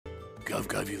Gov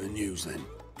gave you the news then?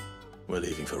 We're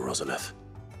leaving for Rosalith.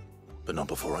 But not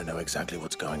before I know exactly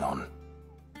what's going on.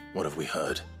 What have we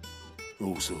heard?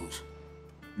 All sorts.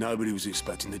 Nobody was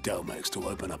expecting the Dalmex to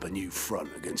open up a new front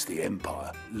against the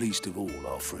Empire, least of all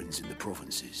our friends in the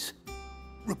provinces.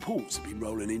 Reports have been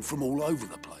rolling in from all over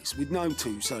the place, with no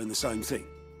two saying the same thing.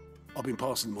 I've been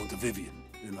passing them on to Vivian,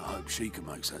 in the hope she can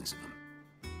make sense of them.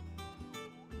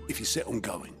 If you're set on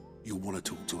going, you'll want to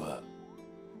talk to her.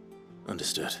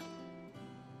 Understood.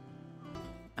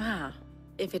 Ah,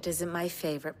 if it isn't my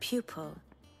favorite pupil.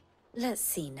 Let's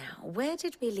see now, where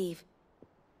did we leave?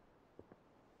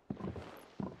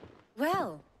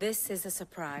 Well, this is a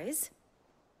surprise.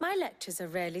 My lectures are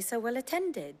rarely so well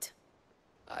attended.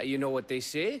 You know what they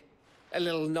say? A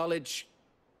little knowledge,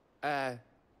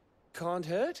 can't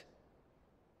hurt?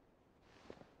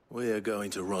 We're going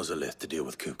to Rosalith to deal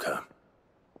with Kupka.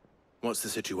 What's the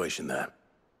situation there?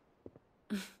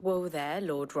 Whoa there,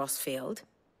 Lord Rossfield.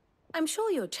 I'm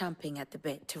sure you're champing at the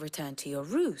bit to return to your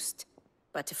roost.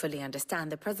 But to fully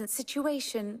understand the present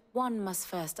situation, one must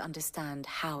first understand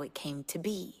how it came to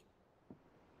be.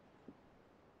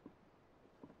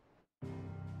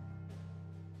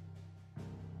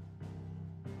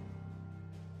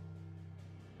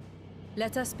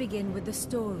 Let us begin with the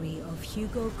story of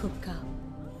Hugo Kupka,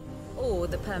 Or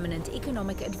the permanent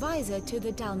economic advisor to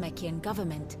the Dalmekian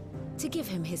government, to give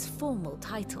him his formal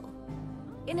title.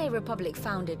 In a republic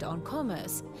founded on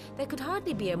commerce, there could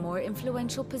hardly be a more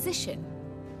influential position.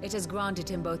 It has granted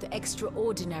him both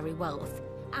extraordinary wealth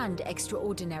and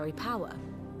extraordinary power.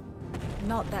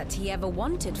 Not that he ever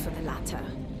wanted for the latter.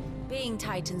 Being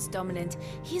Titan's dominant,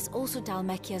 he is also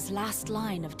Dalmekia's last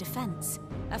line of defense,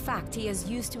 a fact he has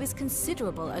used to his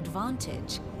considerable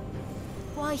advantage.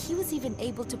 Why, he was even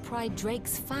able to pry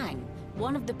Drake's Fang,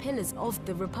 one of the pillars of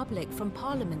the Republic, from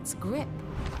Parliament's grip.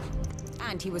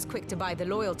 And he was quick to buy the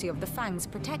loyalty of the Fang's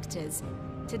protectors.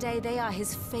 Today they are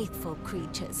his faithful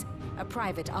creatures, a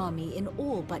private army in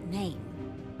all but name.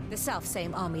 The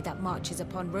self-same army that marches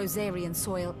upon Rosarian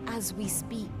soil as we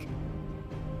speak.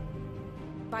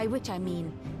 By which I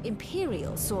mean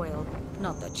Imperial soil,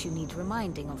 not that you need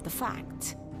reminding of the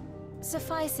fact.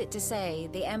 Suffice it to say,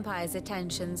 the Empire's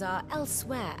attentions are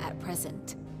elsewhere at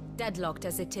present, deadlocked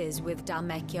as it is with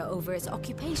Dalmekia over its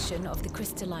occupation of the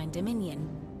Crystalline Dominion,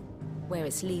 where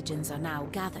its legions are now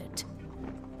gathered.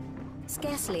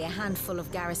 Scarcely a handful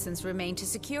of garrisons remain to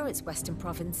secure its western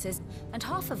provinces, and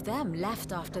half of them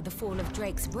left after the fall of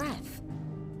Drake's Breath.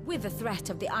 With the threat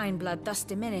of the Ironblood thus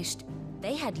diminished,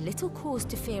 they had little cause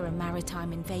to fear a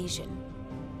maritime invasion.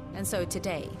 And so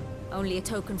today, only a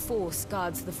token force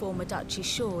guards the former duchy's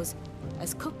shores,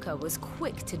 as Kupka was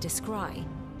quick to descry.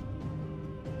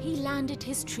 He landed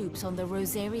his troops on the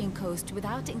Rosarian coast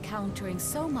without encountering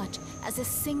so much as a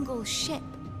single ship.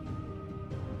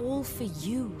 All for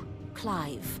you,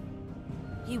 Clive.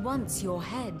 He wants your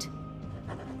head.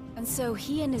 And so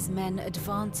he and his men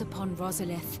advance upon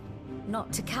Rosalith,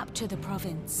 not to capture the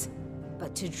province,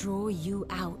 but to draw you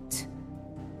out.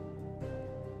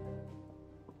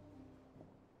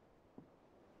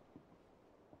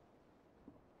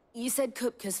 You said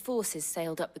Kupka's forces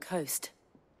sailed up the coast.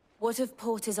 What of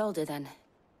Port Isolde, then?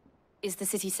 Is the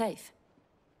city safe?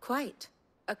 Quite,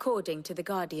 according to the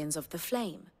Guardians of the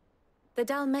Flame. The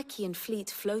Dalmekian fleet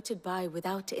floated by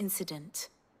without incident.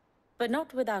 But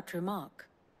not without remark.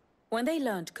 When they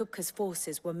learned Kupka's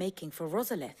forces were making for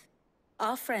Rosalith,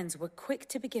 our friends were quick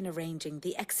to begin arranging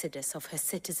the exodus of her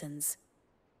citizens.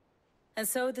 And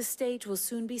so the stage will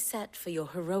soon be set for your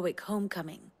heroic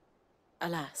homecoming.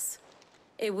 Alas,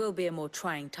 it will be a more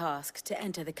trying task to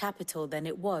enter the capital than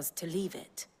it was to leave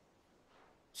it.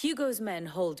 Hugo's men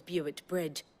hold Buett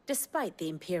Bridge, despite the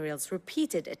Imperials'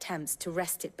 repeated attempts to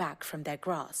wrest it back from their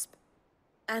grasp.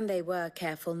 And they were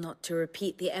careful not to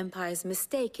repeat the Empire's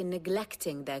mistake in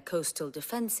neglecting their coastal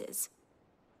defenses.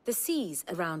 The seas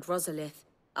around Rosalith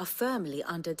are firmly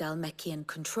under Dalmekian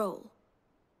control.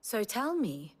 So tell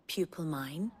me, pupil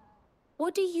mine,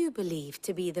 what do you believe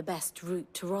to be the best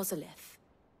route to Rosalith?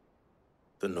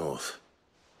 The north.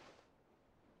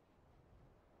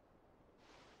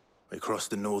 We cross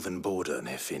the northern border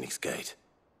near Phoenix Gate,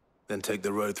 then take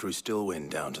the road through Stillwind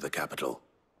down to the capital.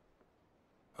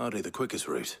 Hardly the quickest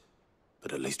route,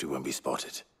 but at least we won't be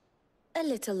spotted. A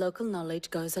little local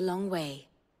knowledge goes a long way,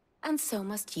 and so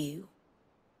must you.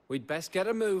 We'd best get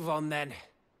a move on then.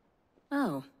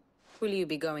 Oh, will you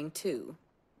be going too?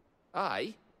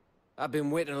 Aye. I've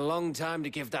been waiting a long time to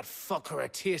give that fucker a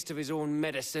taste of his own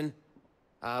medicine.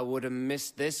 I would have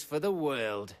missed this for the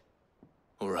world.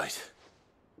 All right.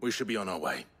 We should be on our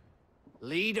way.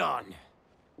 Lead on.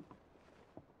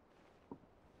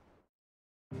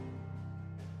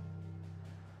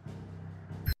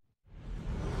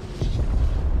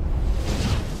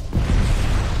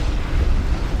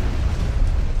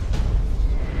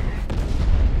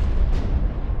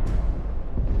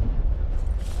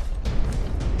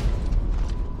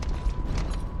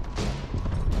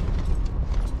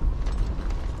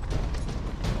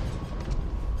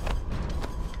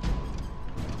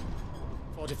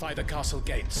 Fortify the castle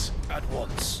gates at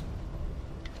once.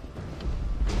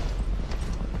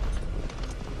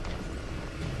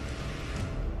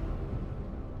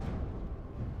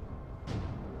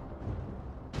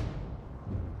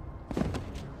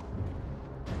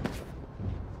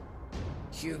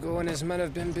 Hugo and his men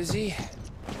have been busy.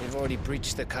 They've already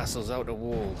breached the castle's outer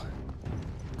wall.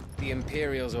 The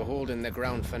Imperials are holding the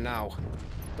ground for now,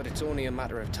 but it's only a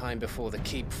matter of time before the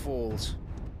keep falls.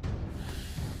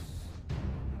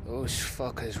 Those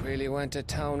fuckers really went to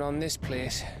town on this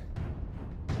place.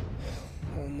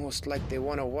 Almost like they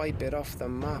want to wipe it off the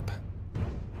map.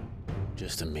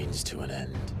 Just a means to an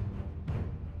end.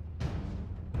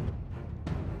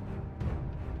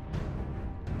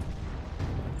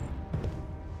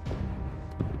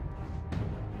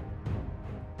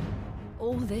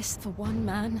 All this for one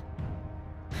man?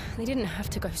 They didn't have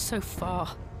to go so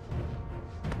far.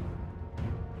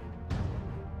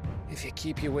 If you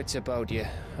keep your wits about you,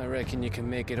 I reckon you can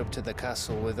make it up to the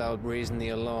castle without raising the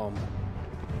alarm.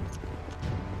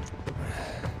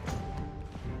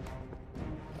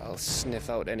 I'll sniff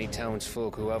out any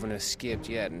townsfolk who haven't escaped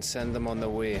yet and send them on their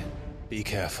way. Be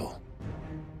careful.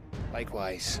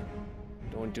 Likewise.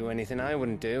 Don't do anything I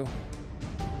wouldn't do.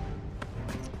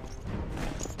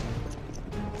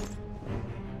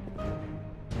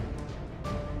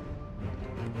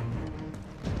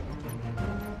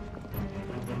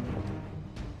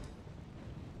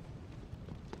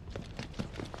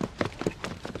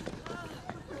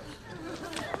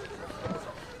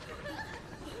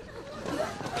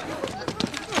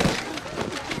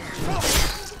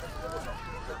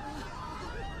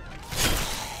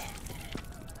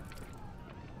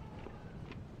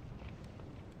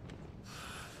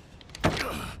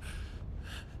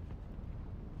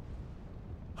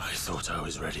 I thought I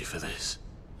was ready for this,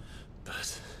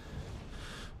 but...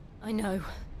 I know.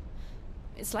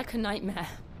 It's like a nightmare.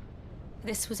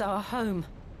 This was our home.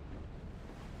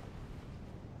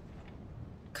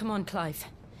 Come on, Clive.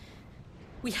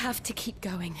 We have to keep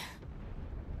going.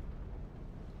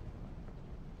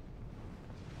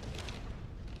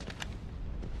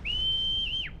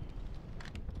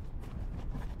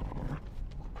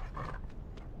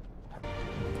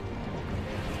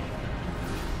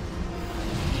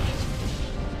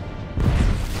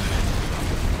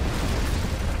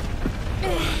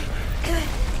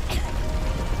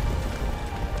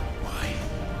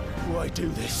 Why do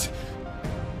this?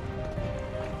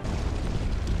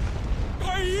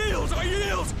 I yield! I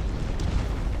yield!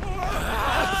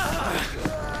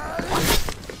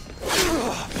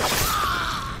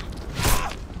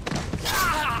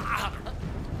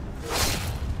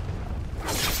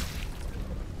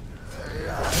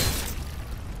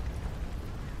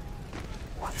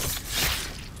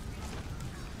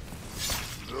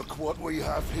 Look what we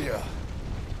have here.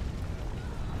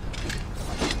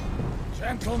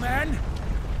 Gentlemen!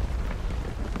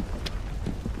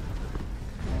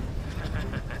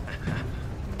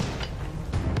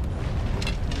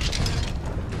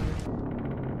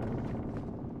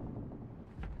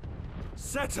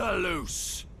 Set her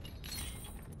loose!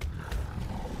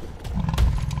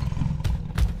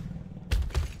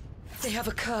 They have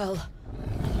a curl.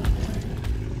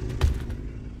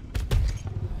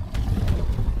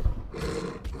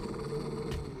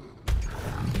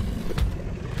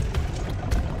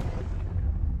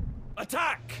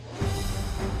 Attack!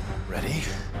 Ready?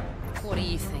 What do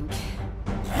you think?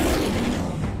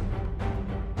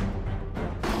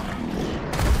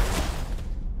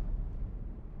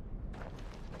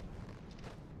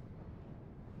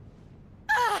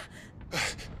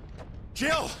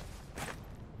 Jill!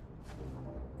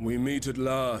 We meet at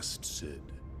last, Sid.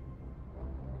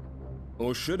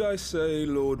 Or should I say,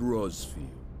 Lord Rosfield?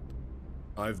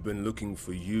 I've been looking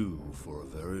for you for a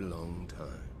very long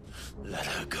time. Let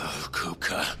her go,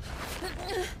 Kupka.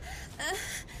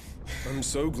 I'm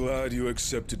so glad you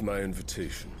accepted my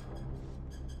invitation.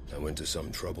 I went to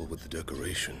some trouble with the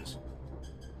decorations.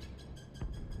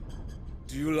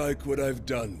 Do you like what I've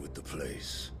done with the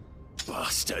place?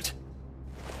 Bastard!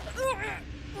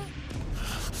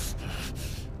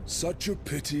 Such a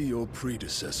pity your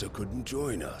predecessor couldn't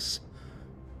join us.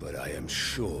 But I am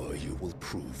sure you will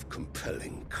prove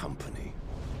compelling company.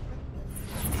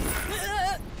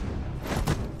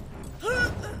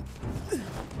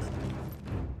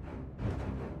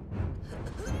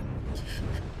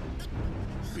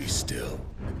 Be still,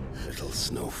 little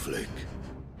snowflake.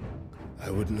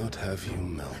 I would not have you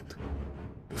melt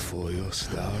before your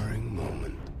starring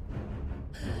moment.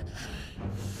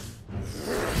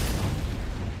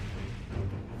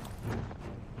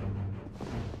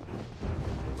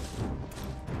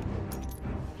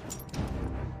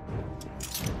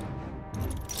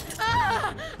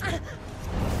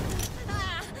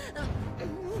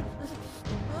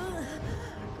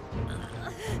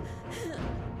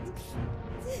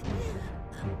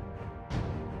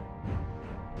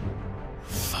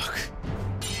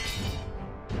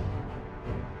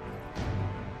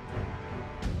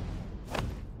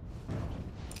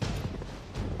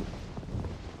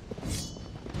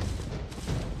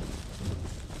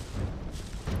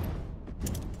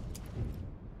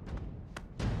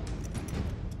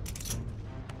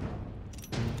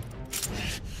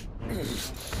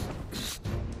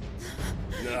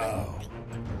 Now,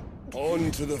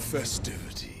 on to the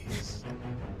festivities.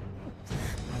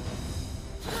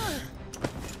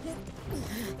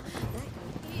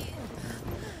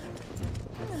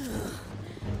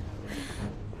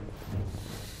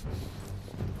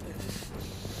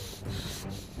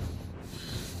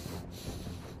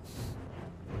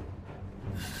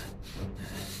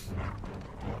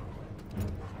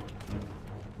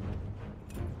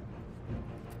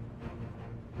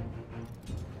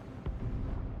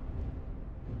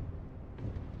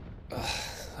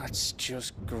 That's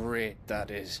just great,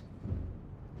 that is.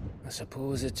 I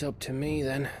suppose it's up to me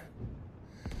then.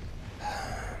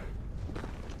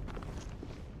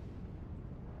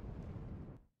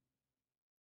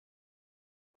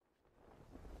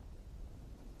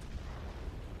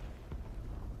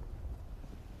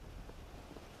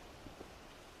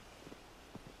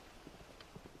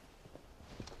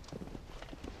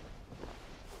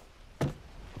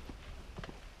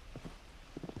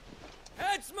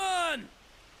 Headsman!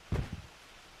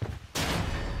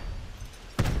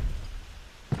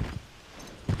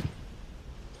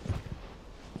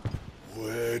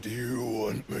 Where do you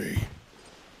want me?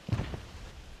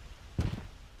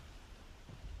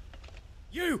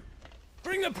 You!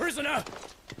 Bring the prisoner!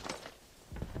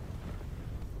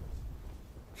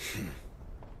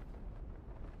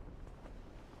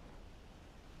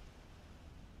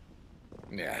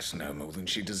 Yes, no more than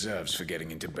she deserves for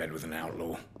getting into bed with an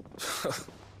outlaw.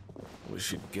 We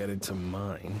should get into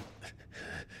mine.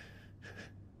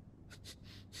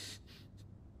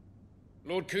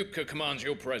 Lord Kupka commands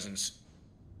your presence.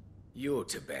 You're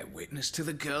to bear witness to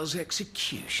the girl's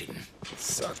execution.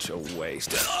 Such a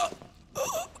waste.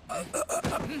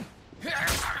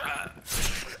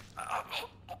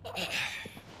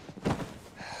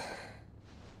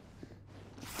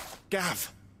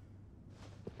 Gav!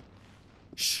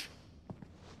 Shh!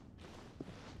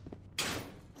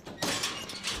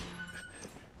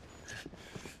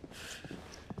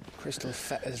 Crystal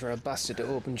fetters are a bastard to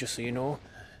open, just so you know.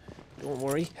 Don't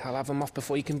worry, I'll have them off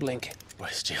before you can blink.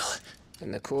 Where's Jill?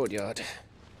 In the courtyard.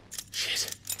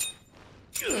 Shit.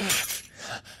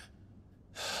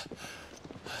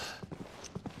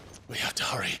 We have to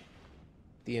hurry.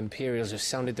 The Imperials have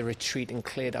sounded the retreat and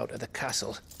cleared out of the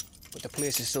castle, but the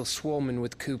place is still swarming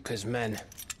with Kupka's men.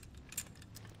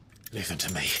 Leave them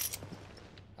to me.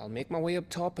 I'll make my way up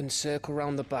top and circle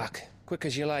round the back. Quick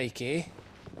as you like, eh?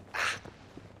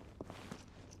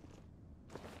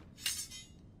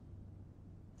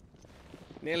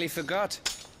 Nearly forgot.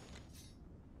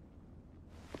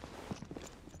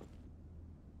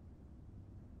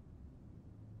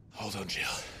 Hold on, Jill.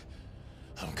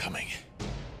 I'm coming.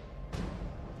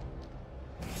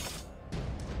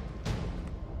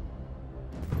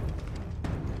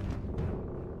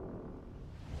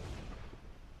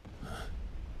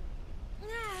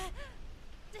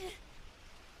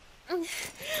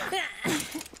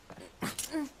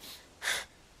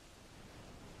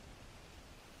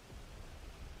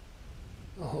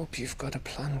 I hope you've got a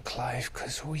plan, Clive,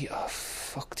 'cause we are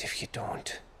fucked if you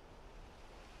don't.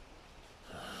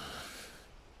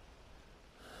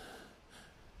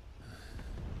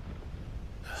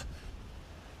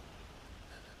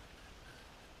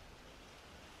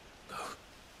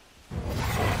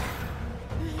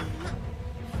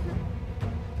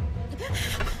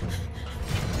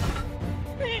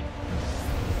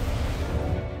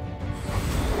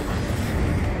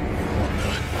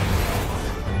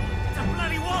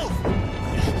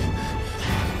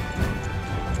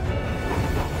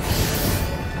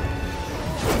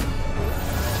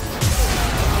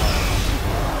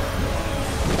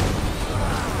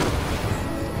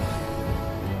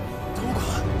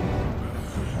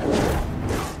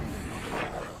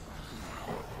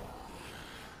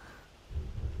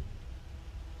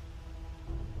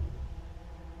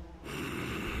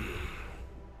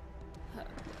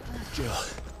 Jill,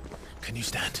 can you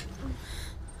stand?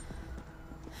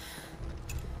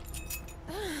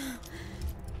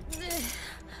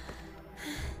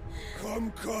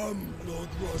 Come, Lord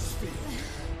Rosfield.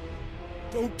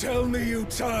 Don't tell me you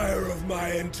tire of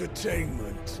my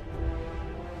entertainment.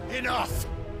 Enough!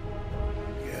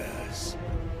 Yes.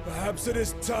 Perhaps it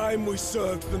is time we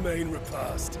served the main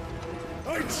repast.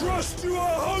 I trust you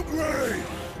are hungry!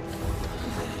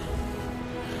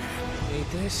 Need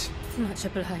this? Much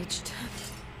obliged.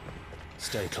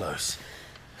 Stay close.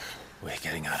 We're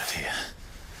getting out of here.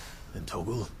 Then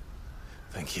Toggle,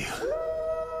 thank you.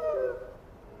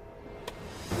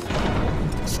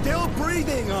 Still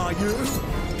breathing, are you?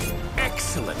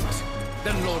 Excellent.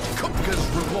 Then Lord Kupka's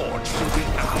reward shall be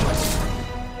ours.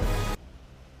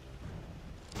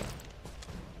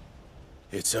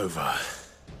 It's over.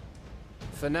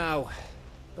 For now.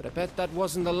 But I bet that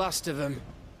wasn't the last of them.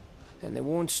 And they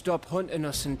won't stop hunting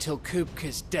us until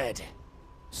Kupka's dead.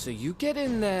 So you get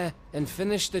in there and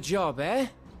finish the job, eh?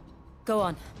 Go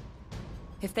on.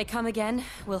 If they come again,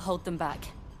 we'll hold them back.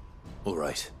 All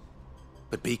right.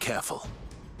 But be careful.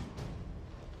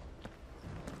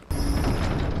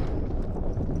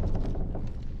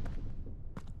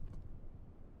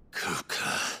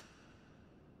 Kupka.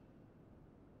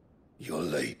 You're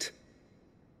late.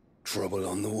 Trouble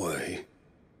on the way?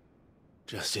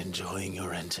 Just enjoying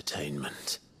your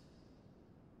entertainment.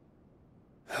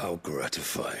 How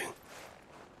gratifying.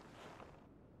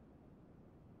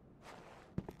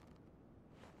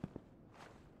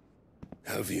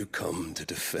 Have you come to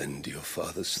defend your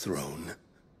father's throne,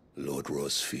 Lord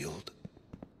Rosfield?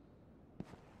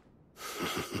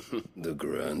 The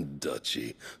Grand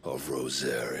Duchy of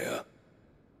Rosaria.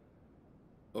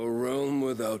 A realm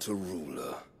without a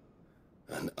ruler,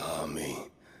 an army,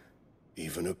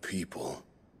 even a people.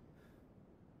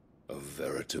 A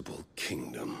veritable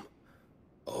kingdom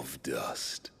of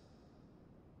dust.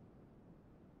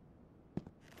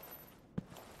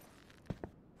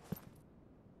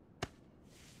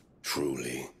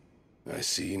 Truly, I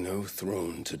see no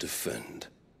throne to defend.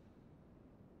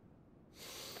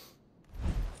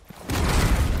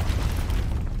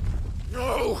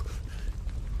 No!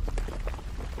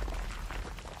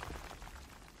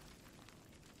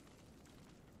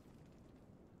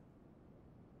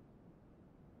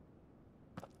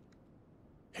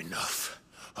 Enough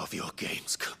of your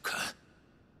games, Kupka.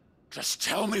 Just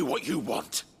tell me what you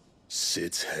want.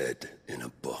 Sid's head in a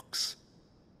box.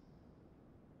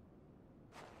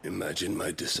 Imagine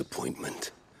my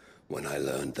disappointment when I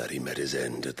learned that he met his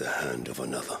end at the hand of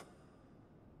another.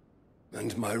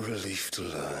 And my relief to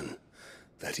learn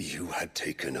that you had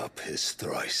taken up his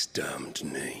thrice-damned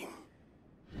name.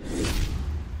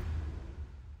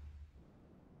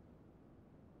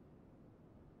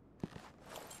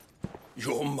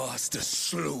 Your master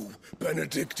slew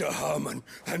Benedicta Harmon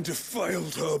and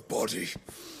defiled her body.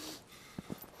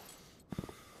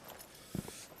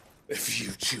 If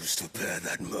you choose to bear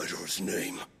that murderer's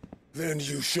name, then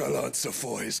you shall answer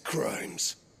for his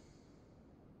crimes.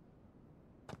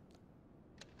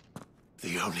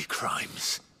 The only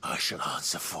crimes I shall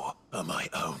answer for are my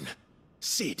own.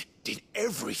 Sid did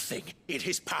everything in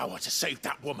his power to save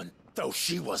that woman, though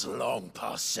she was long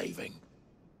past saving.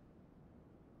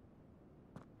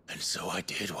 And so I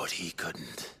did what he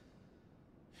couldn't.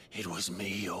 It was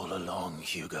me all along,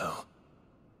 Hugo.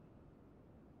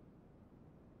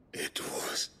 It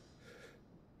was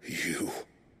you.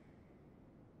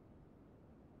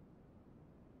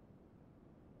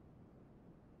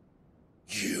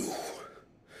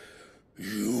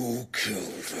 You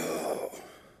killed her.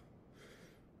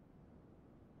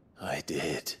 I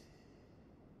did.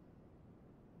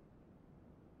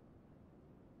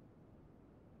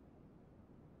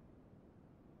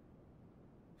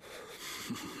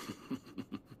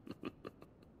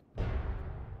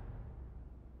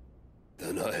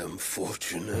 Then I am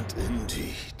fortunate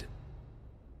indeed.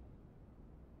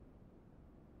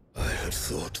 I had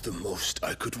thought the most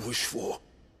I could wish for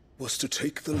was to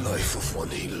take the life of one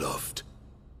he loved,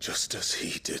 just as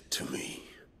he did to me.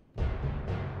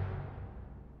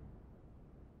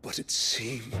 But it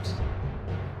seems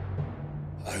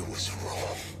I was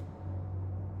wrong.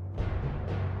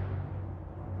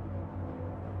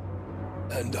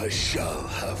 And I shall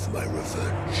have my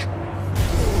revenge.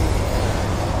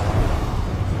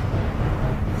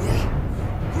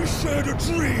 We shared a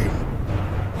dream!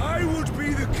 I would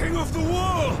be the king of the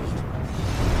world!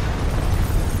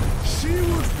 She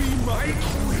would be my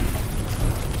queen!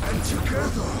 And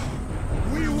together,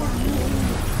 we would rule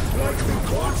like the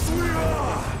gods we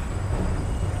are!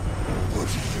 But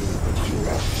you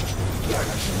crushed that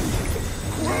dream,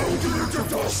 ground it into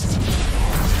dust!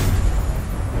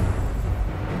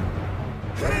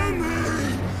 Hear me,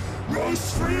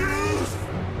 Rosefield!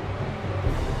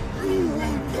 You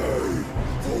will pay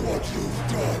for what you've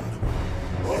done.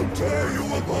 I'll tear you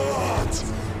apart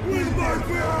with my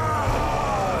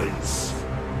hands!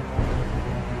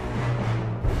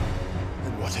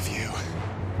 And what of you?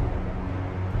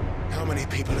 How many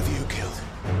people have you killed?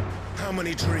 How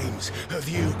many dreams have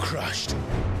you crushed?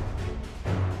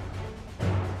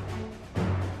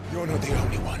 You're not the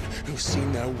only one who's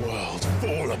seen their world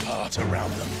fall apart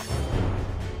around them.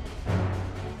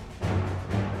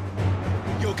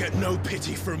 You'll get no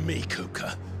pity from me,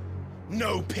 Kupka.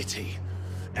 No pity.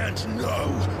 And no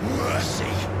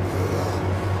mercy.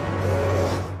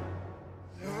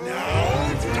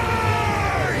 Now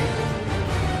die!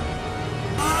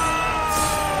 Ah!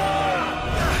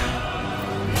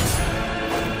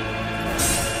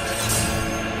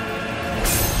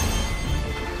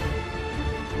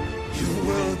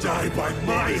 by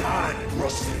my hand,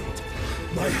 Rustfield.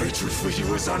 My hatred for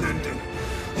you is unending.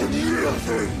 A real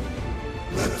thing.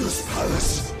 Let this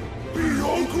palace be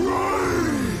your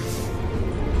grave!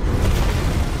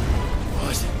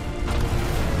 What?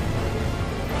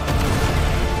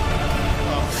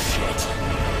 Oh, shit.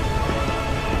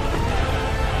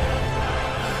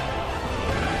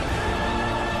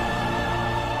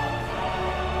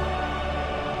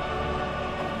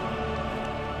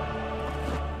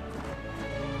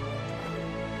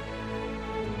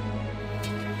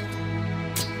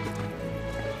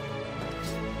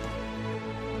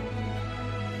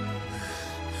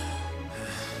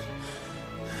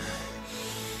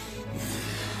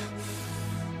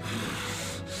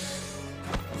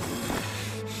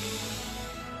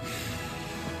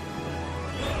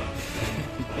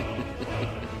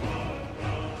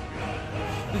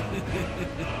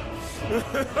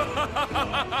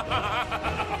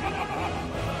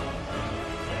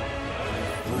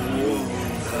 The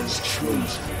world has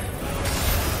chosen.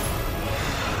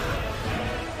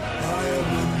 I am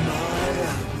in my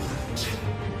element.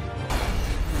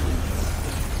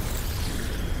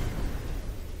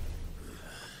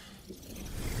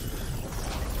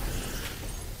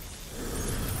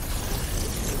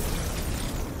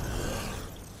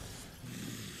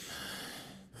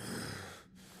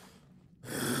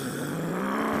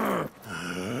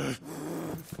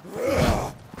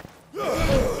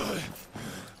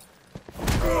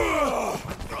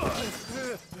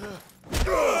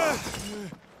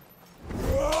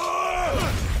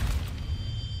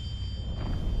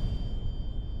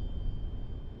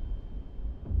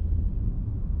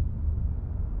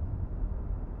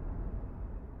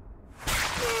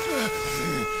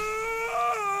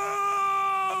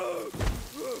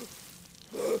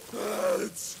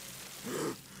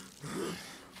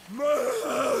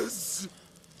 Mars!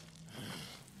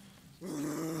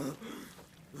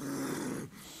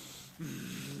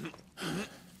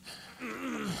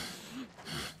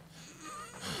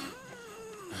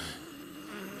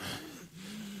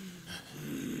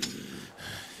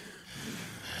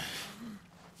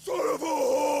 Son of a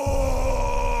whore!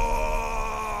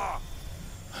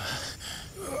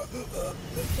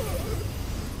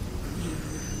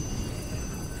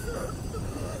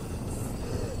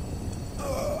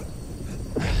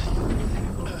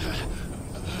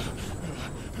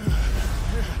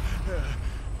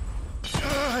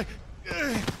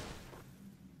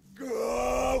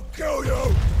 I'll kill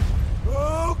you!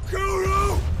 I'll kill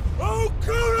you! I'll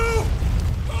kill you!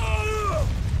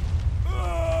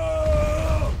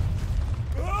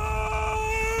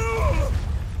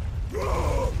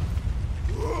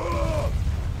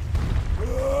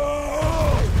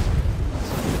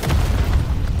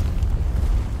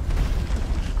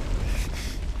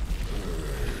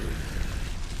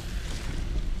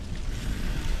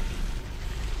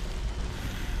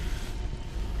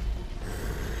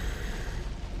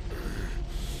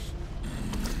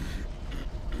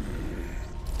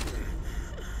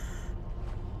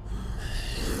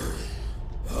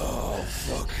 I'll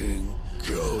fucking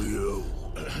kill you.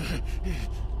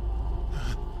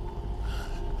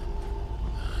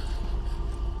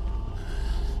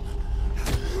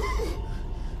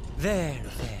 There.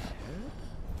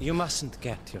 You mustn't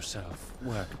get yourself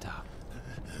worked up.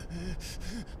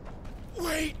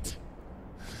 Wait!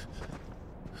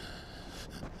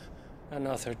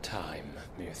 Another time,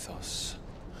 Mythos.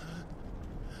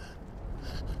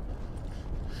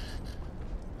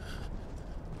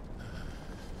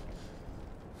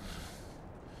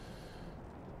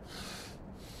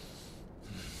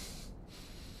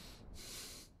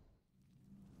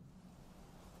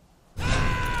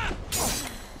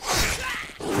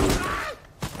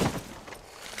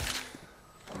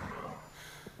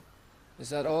 Is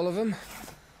that all of them?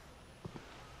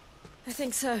 I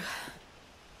think so.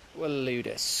 Well,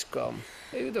 Luda scum.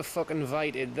 Who the fuck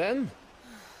invited them?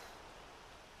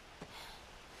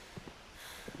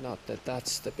 Not that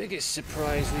that's the biggest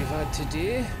surprise we've had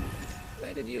today.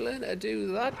 Where did you learn to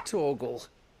do that, Torgal?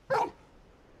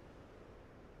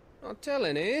 Not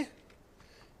telling, eh?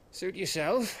 Suit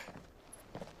yourself.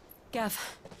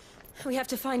 Gav, we have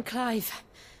to find Clive.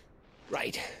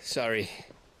 Right, sorry.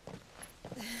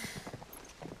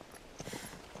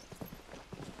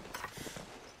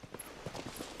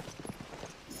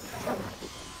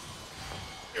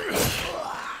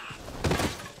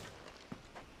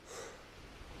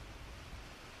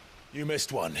 You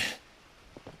missed one.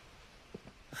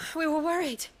 We were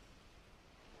worried.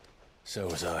 So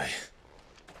was I.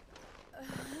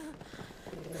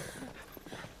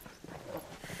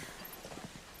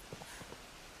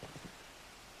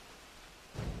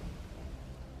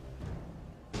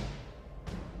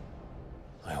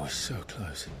 was so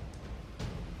close.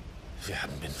 If it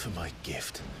hadn't been for my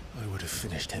gift, I would have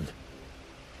finished him.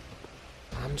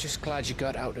 I'm just glad you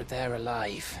got out of there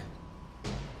alive.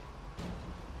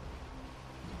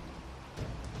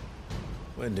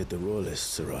 When did the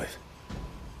Royalists arrive?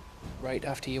 Right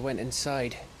after you went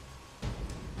inside.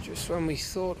 Just when we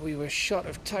thought we were shot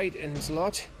of Titans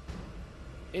lot.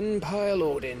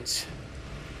 Unparalleled.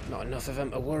 Not enough of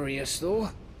them to worry us, though.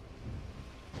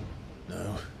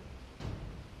 No.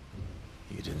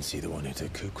 You didn't see the one who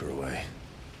took Kupka away.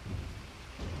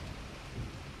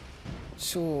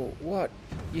 So, what?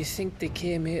 You think they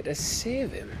came here to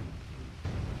save him?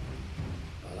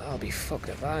 Well, I'll be fucked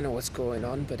if I know what's going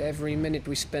on, but every minute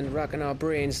we spend racking our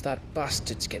brains, that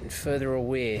bastard's getting further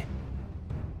away.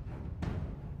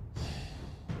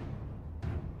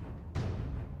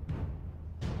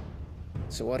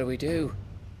 So what do we do?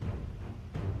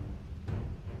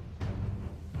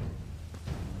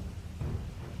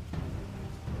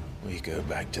 We go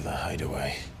back to the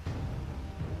hideaway.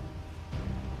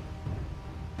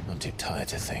 I'm too tired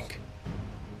to think.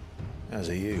 As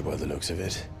are you, by the looks of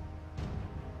it.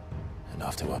 And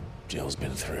after what Jill's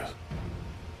been through.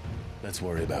 Let's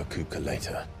worry about Kupka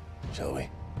later, shall we?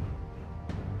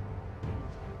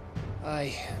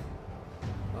 Aye.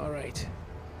 All right.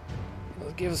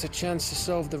 It'll give us a chance to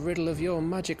solve the riddle of your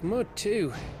magic mud,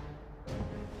 too.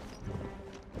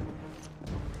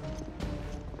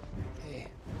 Hey,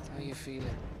 how you feeling?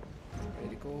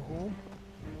 Ready to go home?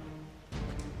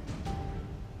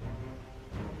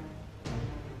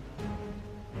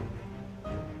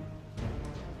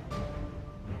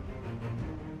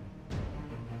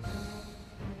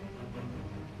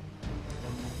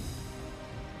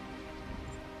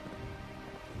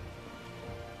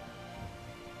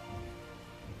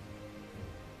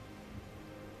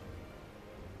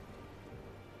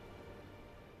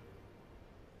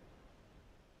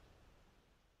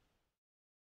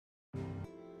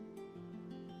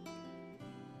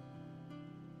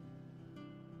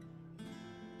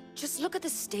 Just look at the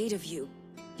state of you.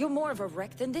 You're more of a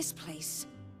wreck than this place.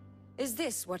 Is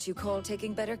this what you call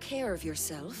taking better care of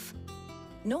yourself?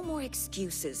 No more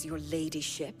excuses, your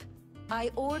ladyship. I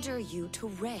order you to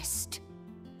rest.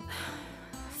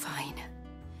 Fine.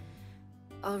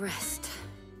 I'll rest.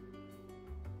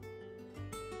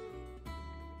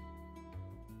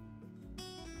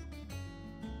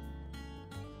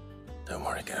 Don't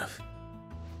worry, Gav.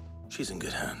 She's in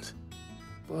good hands.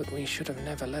 But we should have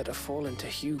never let her fall into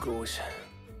Hugo's.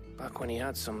 Back when he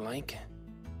had some like.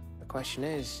 The question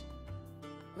is,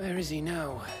 where is he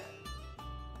now?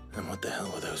 And what the hell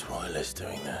were those royalists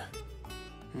doing there?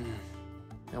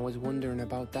 I was wondering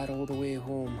about that all the way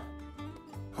home.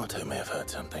 Otto may have heard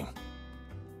something.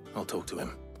 I'll talk to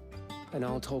him. And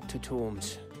I'll talk to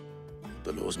Torms.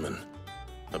 The lawsman.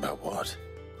 About what?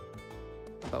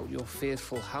 About your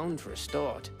faithful hound for a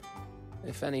start.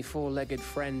 If any four-legged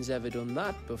friend's ever done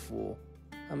that before,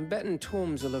 I'm betting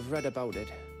Torms will have read about it.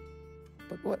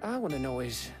 But what I want to know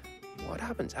is, what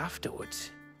happens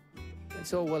afterwards?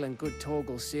 It's all well and good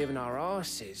Torgal saving our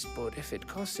arses, but if it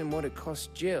costs him what it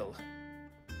cost Jill...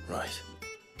 Right.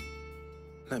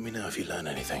 Let me know if you learn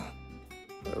anything.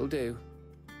 Will do.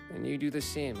 And you do the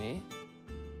same, eh?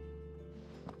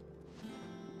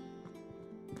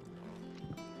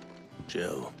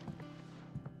 Jill.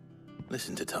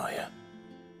 Listen to Talia.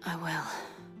 I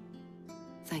will.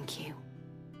 Thank you.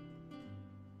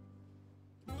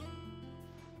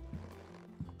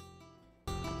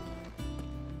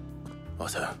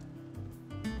 Otto.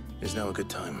 Is now a good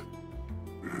time?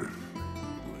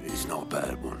 It's not a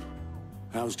bad one.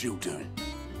 How's Jill doing?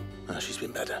 She's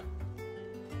been better.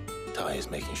 Talia's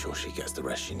making sure she gets the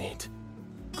rest she needs.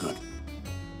 Good.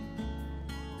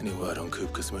 Any word on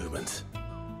Kupka's movements?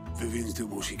 Vivian's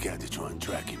doing what she can to try and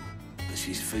track him, but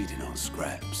she's feeding on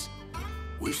scraps.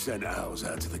 We've sent ours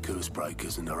out to the curse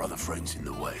breakers and our other friends in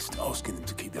the West, asking them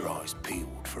to keep their eyes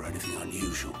peeled for anything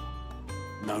unusual.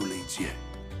 No leads yet,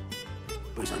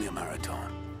 but it's only a matter of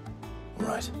time. All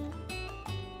right.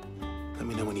 Let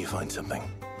me know when you find something.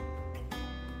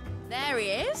 There he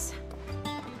is.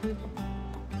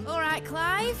 All right,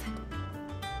 Clive.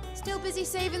 Still busy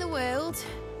saving the world?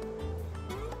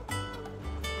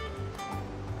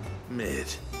 Mid.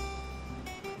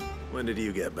 When did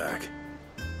you get back?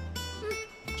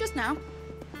 Just now.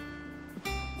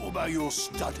 What about your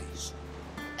studies?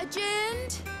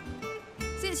 Adjourned.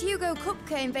 Since Hugo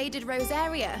Kupka invaded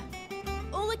Rosaria.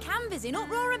 All the canvass in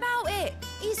uproar about it.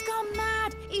 He's gone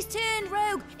mad. He's turned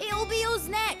rogue. It'll be us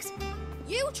next.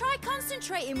 You try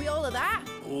concentrating with all of that.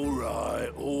 All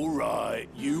right.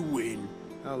 You win.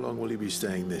 How long will you be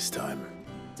staying this time?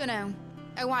 Dunno.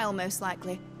 A while, most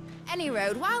likely. Any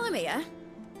road, while I'm here,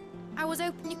 I was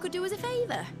hoping you could do us a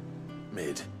favour.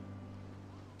 Mid.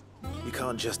 You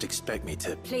can't just expect me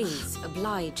to... Please,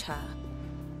 oblige her.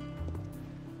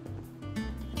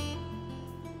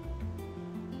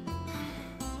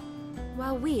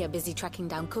 While we are busy tracking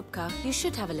down Kupka, you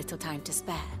should have a little time to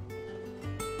spare.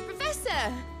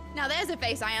 Professor! Now there's a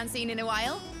face I haven't seen in a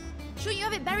while. Shouldn't you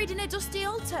have it buried in a dusty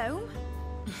old tome?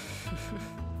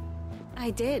 I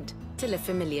did, till a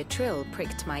familiar trill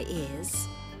pricked my ears.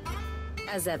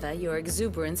 As ever, your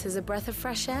exuberance is a breath of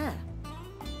fresh air,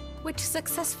 which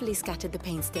successfully scattered the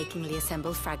painstakingly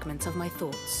assembled fragments of my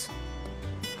thoughts.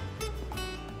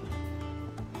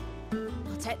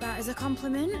 I'll take that as a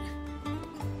compliment.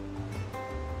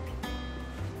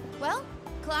 Well,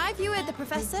 Clive, you heard the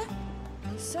Professor.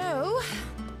 So,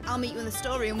 I'll meet you in the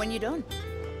storeroom when you're done.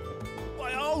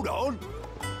 Wait, hold on!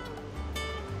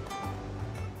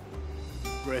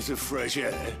 Breath of fresh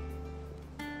air?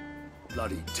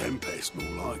 Bloody tempest,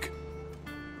 more like.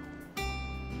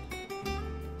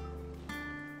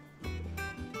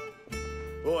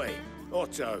 Oi,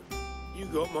 Otto, you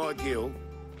got my gill?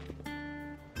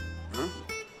 Huh?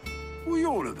 What are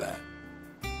you on about?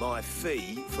 My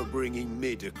fee for bringing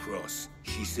Mid across.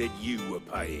 She said you were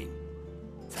paying.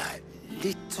 That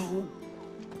little...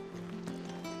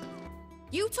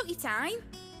 You took your time.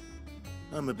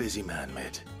 I'm a busy man,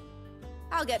 Mid.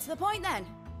 I'll get to the point then.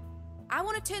 I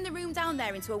want to turn the room down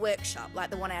there into a workshop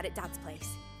like the one I had at Dad's place.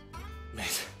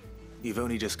 Mid, you've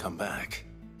only just come back.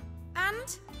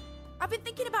 And I've been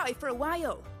thinking about it for a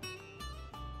while.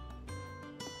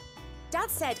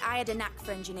 Dad said I had a knack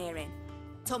for engineering.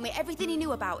 Told me everything he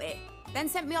knew about it, then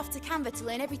sent me off to Canva to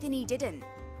learn everything he didn't.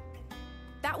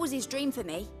 That was his dream for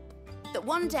me, that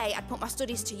one day I'd put my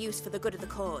studies to use for the good of the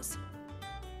cause.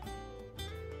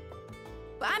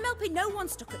 But I'm helping no one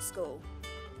stuck at school.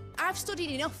 I've studied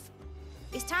enough.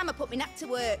 It's time I put my knack to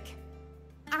work.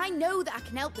 I know that I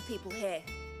can help the people here,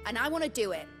 and I want to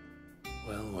do it.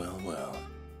 Well, well, well.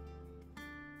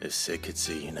 If Sid could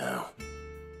see you now.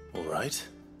 All right.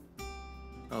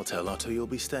 I'll tell Otto you'll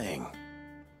be staying.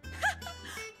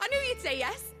 I knew you'd say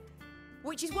yes.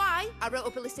 Which is why I wrote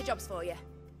up a list of jobs for you.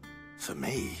 For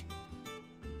me?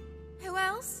 Who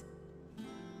else?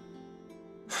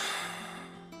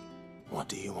 What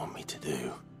do you want me to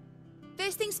do?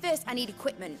 First things first, I need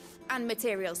equipment and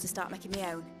materials to start making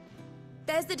my own.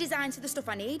 There's the designs for the stuff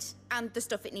I need, and the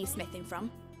stuff it needs smithing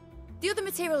from. The other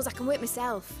materials I can work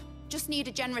myself. Just need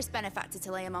a generous benefactor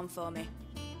to lay them on for me.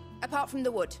 Apart from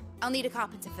the wood, I'll need a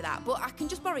carpenter for that, but I can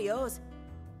just borrow yours.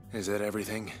 Is that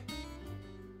everything?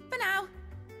 For now.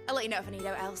 I'll let you know if I need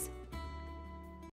out else.